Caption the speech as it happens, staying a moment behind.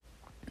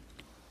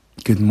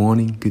good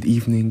morning, good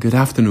evening, good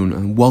afternoon,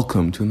 and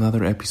welcome to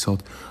another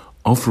episode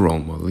of Role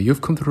Model.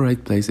 You've come to the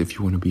right place if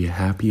you want to be a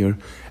happier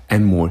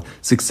and more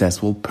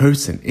successful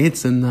person.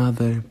 It's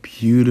another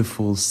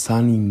beautiful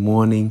sunny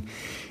morning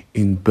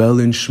in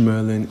Berlin,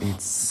 Schmerlin.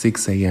 It's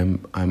 6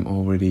 a.m. I'm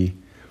already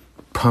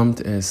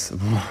pumped as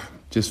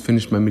just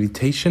finished my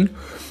meditation.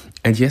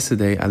 And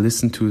yesterday I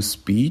listened to a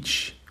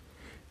speech,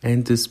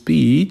 and the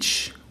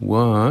speech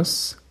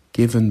was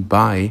given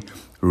by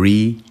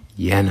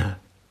Rihanna.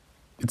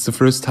 It's the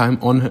first time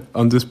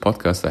on this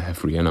podcast I have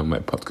Rihanna on my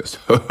podcast.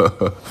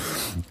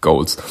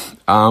 Goals.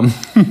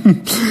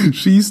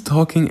 She's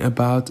talking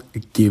about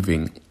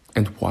giving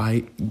and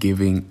why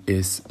giving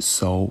is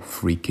so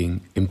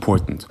freaking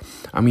important.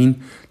 I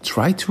mean,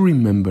 try to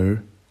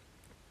remember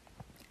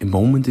a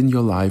moment in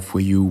your life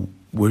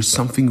where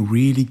something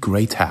really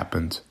great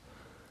happened.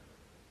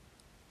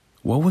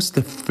 What was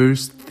the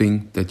first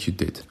thing that you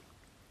did?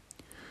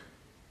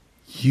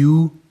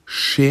 You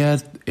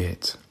shared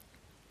it.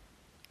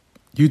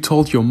 You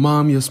told your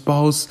mom, your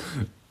spouse,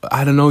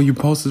 you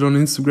posted on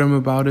Instagram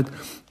about it,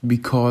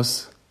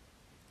 because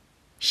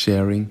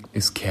sharing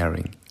is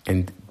caring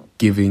and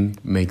giving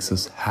makes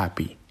us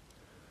happy.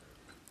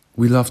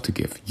 We love to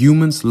give.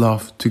 Humans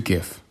love to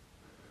give.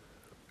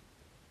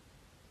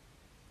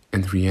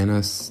 And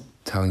Rihanna's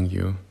telling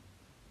you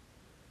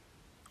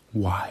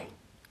why.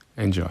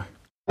 Enjoy.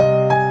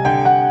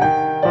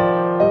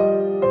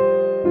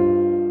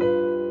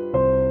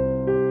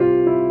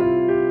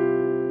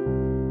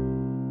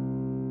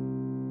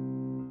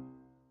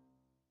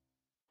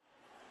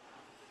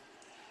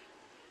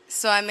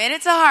 So I made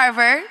it to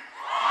Harvard.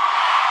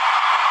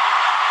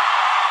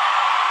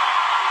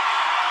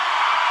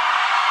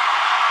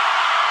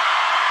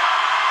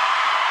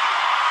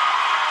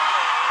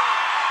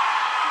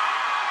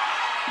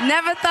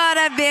 Never thought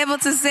I'd be able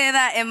to say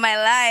that in my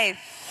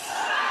life,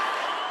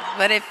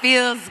 but it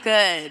feels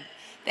good.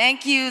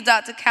 Thank you,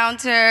 Dr.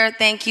 Counter.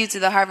 Thank you to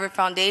the Harvard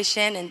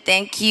Foundation, and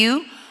thank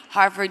you,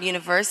 Harvard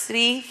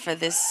University, for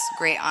this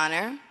great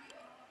honor.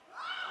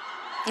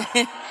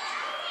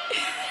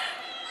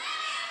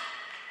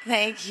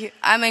 Thank you.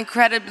 I'm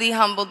incredibly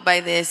humbled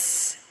by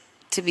this,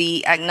 to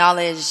be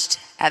acknowledged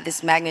at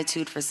this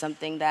magnitude for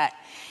something that,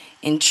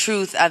 in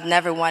truth, I've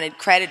never wanted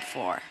credit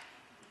for.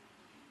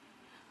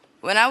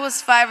 When I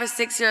was 5 or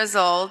 6 years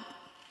old,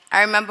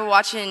 I remember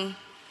watching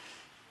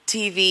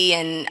TV,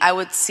 and I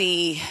would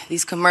see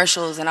these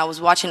commercials, and I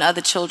was watching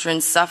other children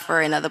suffer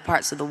in other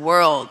parts of the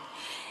world.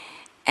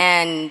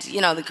 And,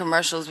 the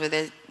commercials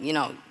where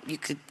you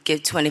could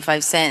give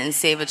 25 cents and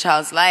save a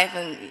child's life,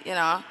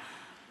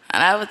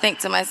 and I would think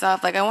to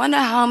myself, I wonder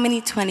how many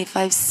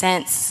 25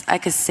 cents I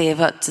could save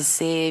up to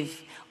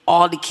save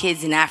all the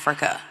kids in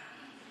Africa.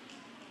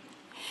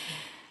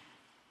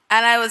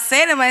 And I would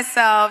say to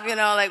myself, when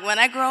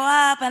I grow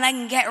up and I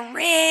can get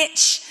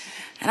rich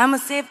and I'm going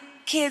to save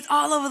kids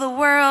all over the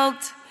world,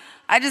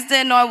 I just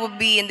didn't know I would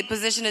be in the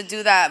position to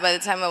do that by the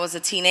time I was a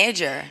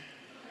teenager.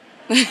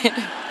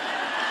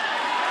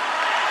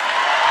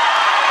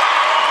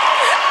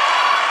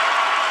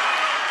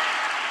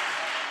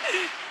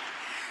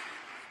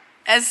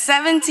 At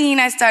 17,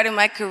 I started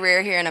my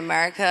career here in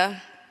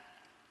America.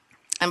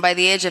 And by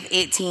the age of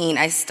 18,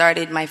 I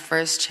started my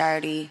first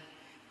charity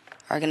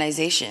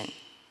organization.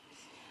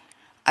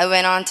 I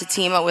went on to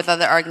team up with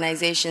other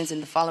organizations in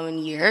the following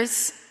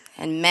years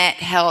and met,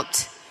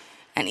 helped,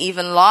 and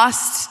even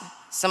lost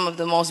some of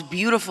the most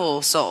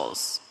beautiful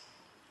souls.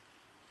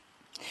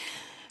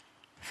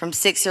 From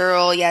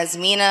 6-year-old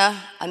Yasmina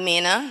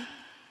Amina,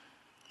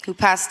 who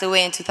passed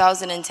away in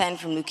 2010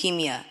 from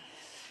leukemia.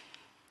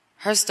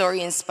 Her story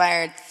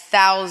inspired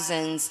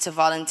thousands to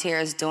volunteer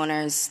as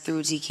donors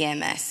through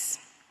GKMS.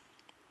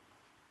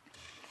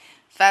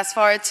 Fast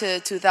forward to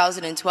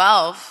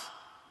 2012,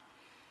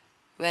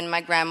 when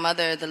my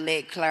grandmother, the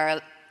late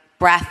Clara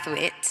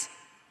Brathwaite,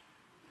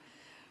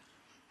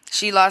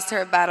 she lost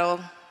her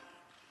battle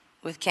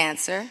with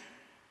cancer,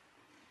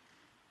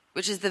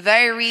 which is the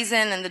very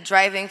reason and the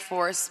driving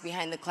force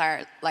behind the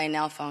Clara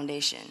Lionel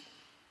Foundation.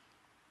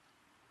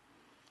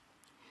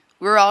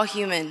 We're all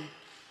human.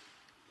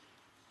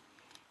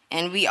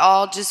 And we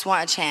all just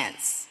want a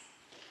chance.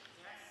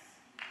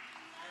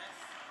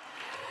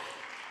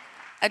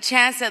 A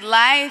chance at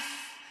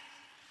life,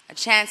 a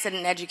chance at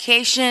an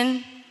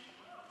education,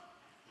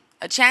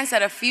 a chance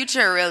at a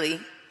future, really.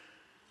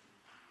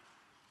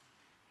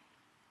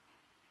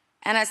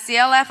 And at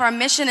CLF, our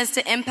mission is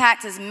to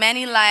impact as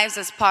many lives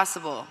as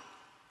possible.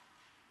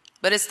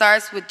 But it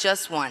starts with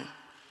just one.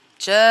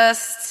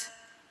 Just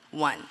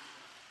one.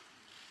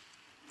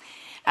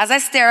 As I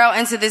stare out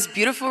into this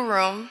beautiful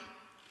room,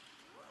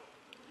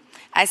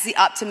 I see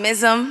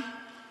optimism,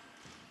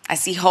 I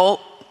see hope,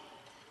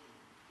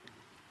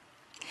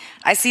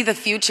 I see the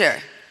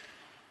future.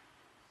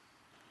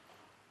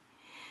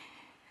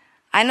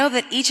 I know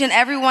that each and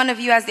every one of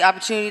you has the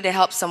opportunity to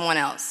help someone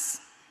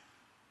else.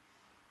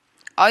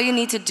 All you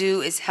need to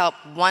do is help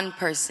one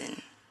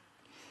person,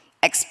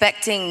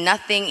 expecting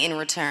nothing in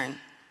return.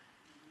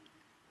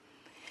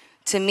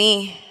 To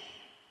me,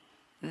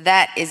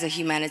 that is a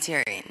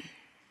humanitarian.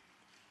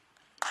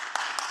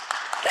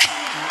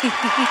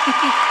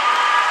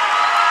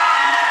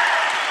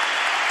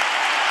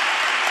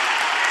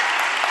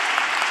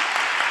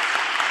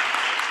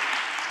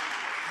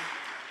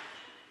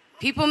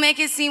 People make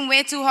it seem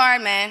way too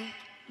hard, man.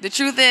 The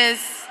truth is,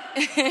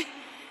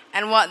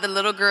 and what the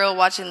little girl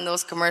watching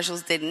those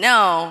commercials didn't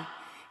know,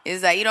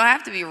 is that you don't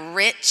have to be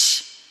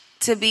rich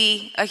to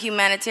be a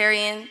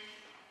humanitarian.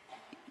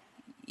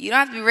 You don't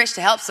have to be rich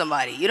to help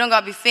somebody. You don't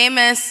got to be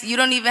famous. You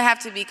don't even have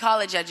to be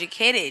college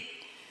educated.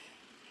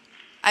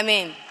 I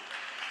mean,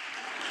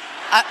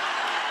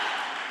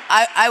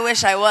 I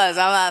wish I was.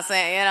 I'm not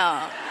saying, you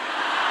know.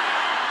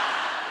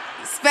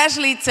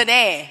 Especially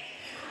today.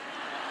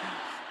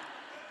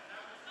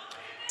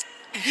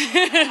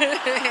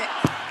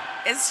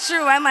 It's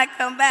true, I might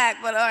come back,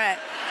 but all right.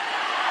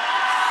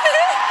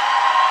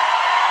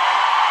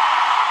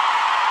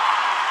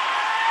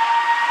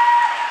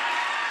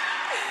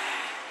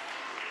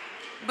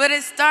 But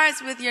it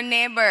starts with your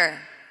neighbor,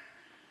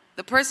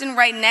 the person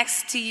right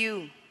next to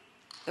you,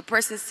 the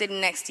person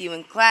sitting next to you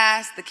in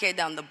class, the kid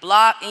down the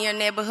block in your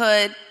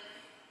neighborhood.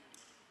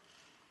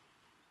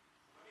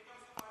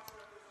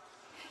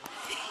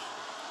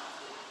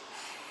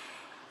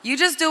 You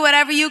just do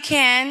whatever you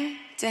can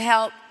to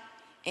help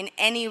in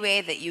any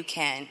way that you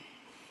can.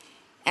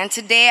 And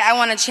today I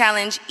want to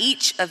challenge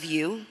each of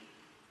you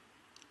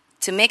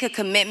to make a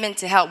commitment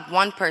to help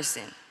one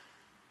person,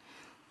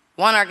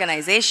 one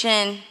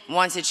organization,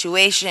 one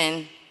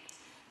situation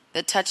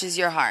that touches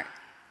your heart.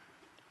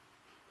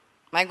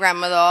 My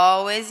grandmother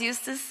always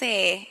used to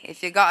say,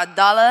 if you got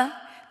 $1,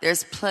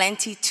 there's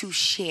plenty to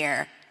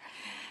share.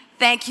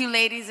 Thank you,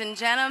 ladies and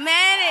gentlemen.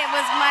 It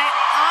was my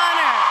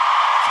honor.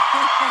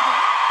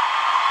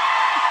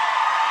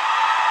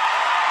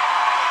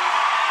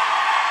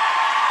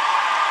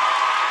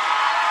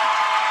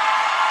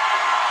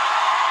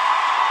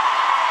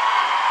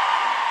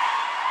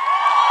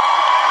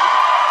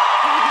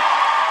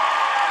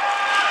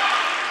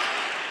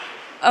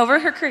 Over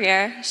her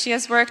career, she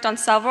has worked on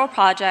several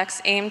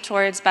projects aimed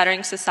towards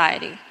bettering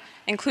society,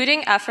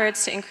 including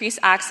efforts to increase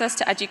access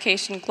to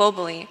education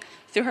globally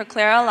through her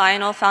Clara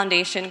Lionel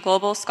Foundation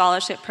Global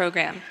Scholarship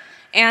Program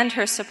and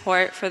her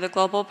support for the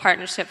Global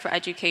Partnership for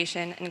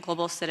Education and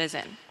Global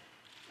Citizen.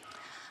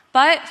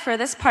 But for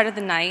this part of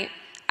the night,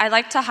 I'd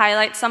like to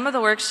highlight some of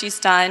the work she's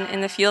done in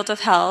the field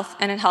of health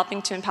and in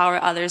helping to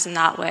empower others in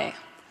that way.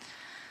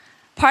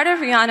 Part of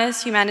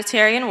Rihanna's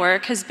humanitarian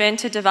work has been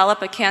to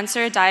develop a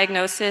cancer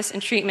diagnosis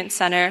and treatment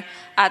center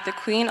at the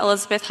Queen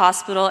Elizabeth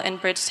Hospital in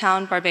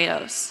Bridgetown,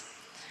 Barbados.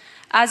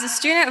 As a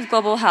student of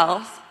global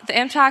health, the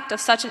impact of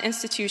such an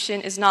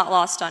institution is not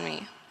lost on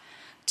me.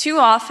 Too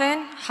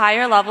often,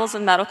 higher levels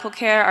of medical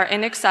care are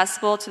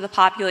inaccessible to the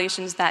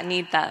populations that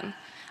need them,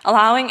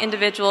 allowing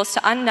individuals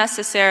to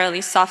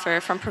unnecessarily suffer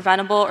from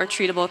preventable or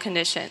treatable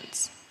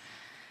conditions.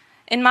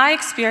 In my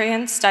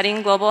experience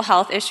studying global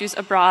health issues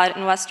abroad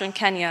in Western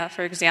Kenya,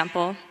 for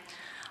example,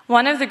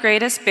 one of the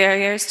greatest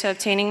barriers to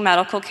obtaining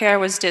medical care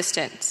was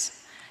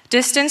distance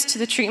to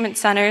the treatment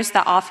centers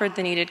that offered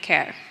the needed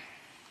care.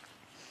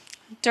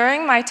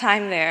 During my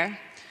time there,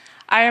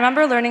 I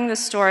remember learning the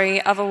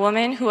story of a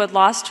woman who had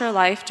lost her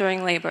life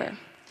during labor.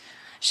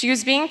 She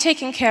was being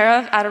taken care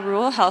of at a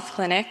rural health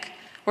clinic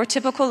where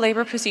typical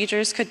labor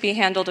procedures could be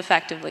handled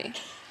effectively.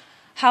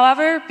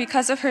 However,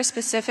 because of her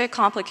specific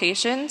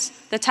complications,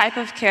 the type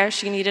of care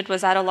she needed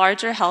was at a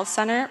larger health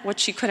center, which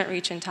she couldn't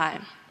reach in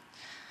time.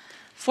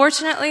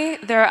 Fortunately,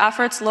 there are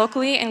efforts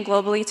locally and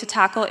globally to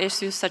tackle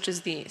issues such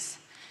as these.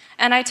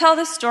 And I tell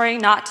this story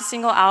not to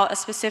single out a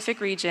specific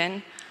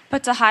region,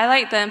 but to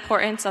highlight the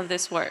importance of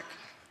this work.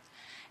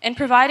 In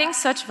providing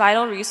such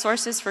vital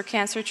resources for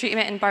cancer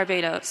treatment in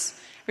Barbados,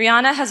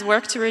 Rihanna has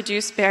worked to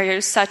reduce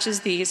barriers such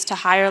as these to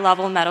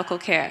higher-level medical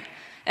care,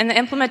 and the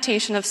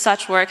implementation of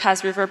such work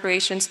has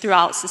reverberations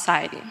throughout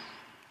society.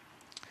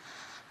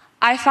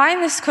 I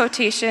find this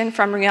quotation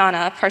from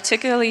Rihanna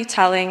particularly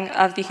telling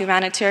of the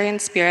humanitarian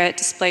spirit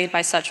displayed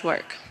by such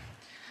work.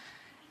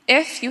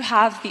 If you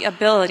have the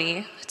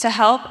ability to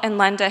help and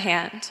lend a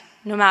hand,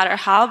 no matter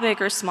how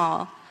big or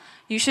small,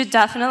 you should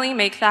definitely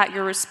make that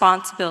your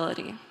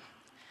responsibility.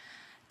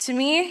 To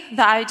me,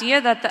 the idea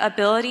that the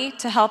ability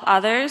to help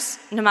others,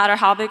 no matter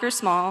how big or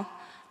small,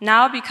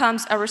 now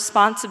becomes a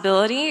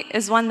responsibility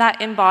is one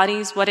that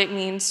embodies what it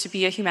means to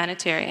be a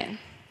humanitarian.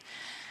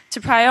 To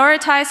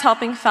prioritize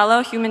helping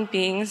fellow human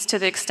beings to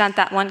the extent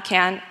that one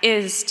can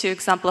is to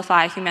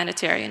exemplify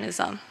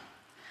humanitarianism.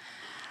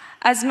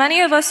 As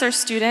many of us are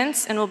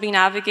students and will be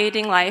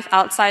navigating life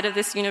outside of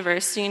this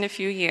university in a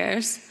few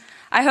years,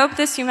 I hope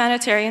this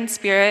humanitarian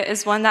spirit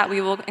is one that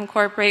we will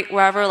incorporate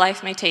wherever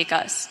life may take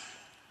us.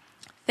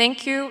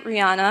 Thank you,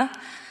 Rihanna,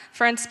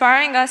 for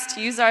inspiring us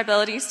to use our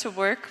abilities to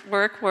work,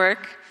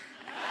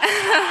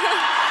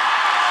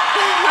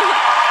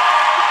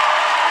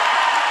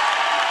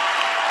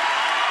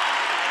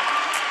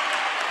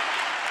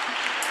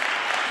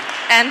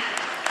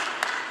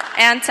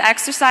 and to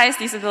exercise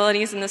these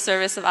abilities in the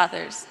service of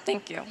others.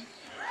 Thank you.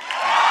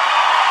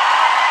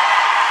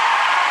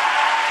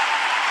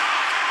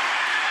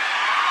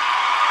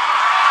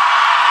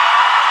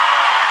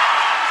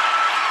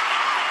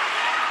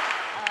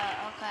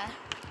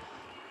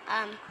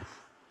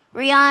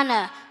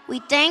 Rihanna, we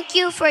thank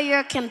you for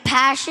your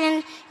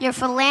compassion, your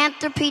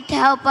philanthropy to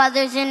help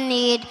others in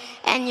need,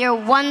 and your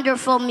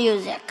wonderful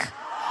music.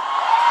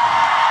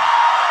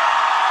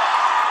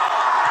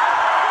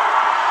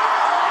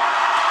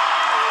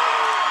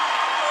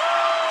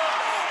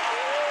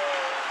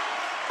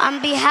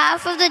 On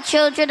behalf of the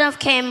children of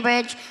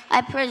Cambridge,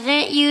 I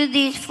present you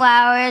these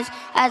flowers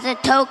as a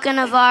token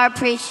of our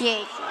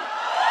appreciation.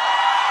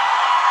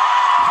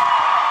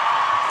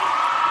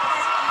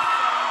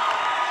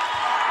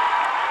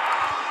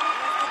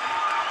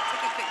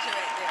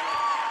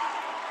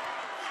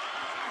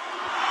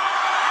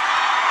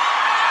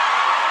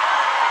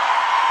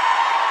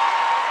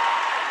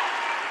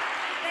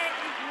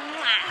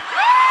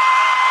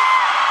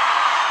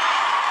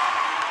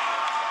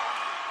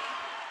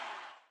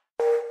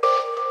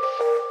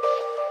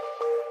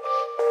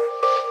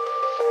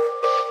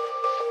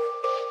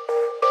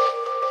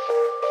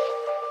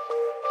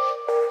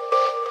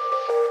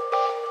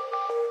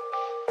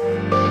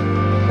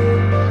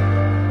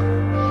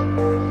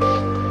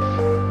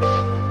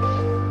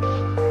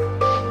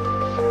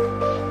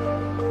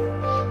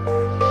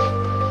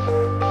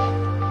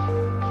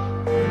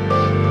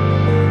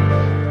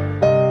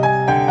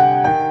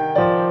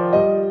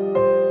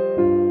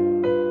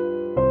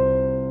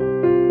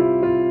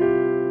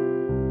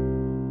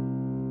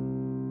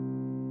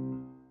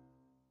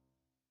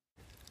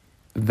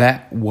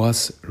 That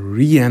was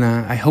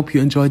Rihanna. I hope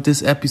you enjoyed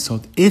this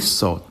episode. If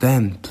so,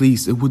 then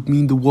please, it would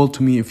mean the world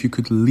to me if you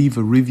could leave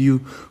a review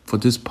for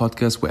this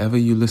podcast wherever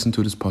you listen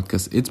to this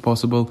podcast. It's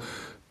possible.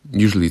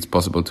 Usually it's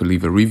possible to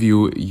leave a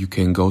review. You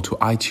can go to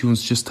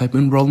iTunes, just type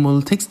in role model.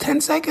 It takes 10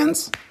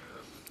 seconds.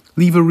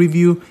 Leave a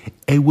review.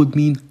 It would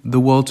mean the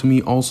world to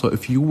me. Also,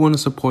 if you want to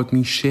support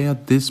me, share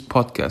this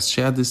podcast,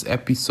 share this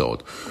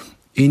episode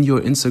in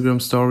your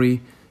Instagram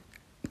story.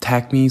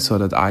 Tag me so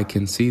that I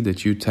can see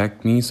that you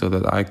tagged me, so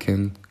that I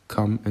can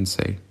come and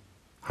say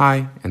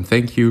hi and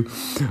thank you.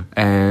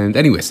 And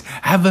anyways,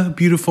 have a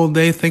beautiful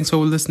day. Thanks for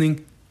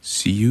listening.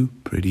 See you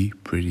pretty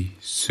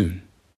soon.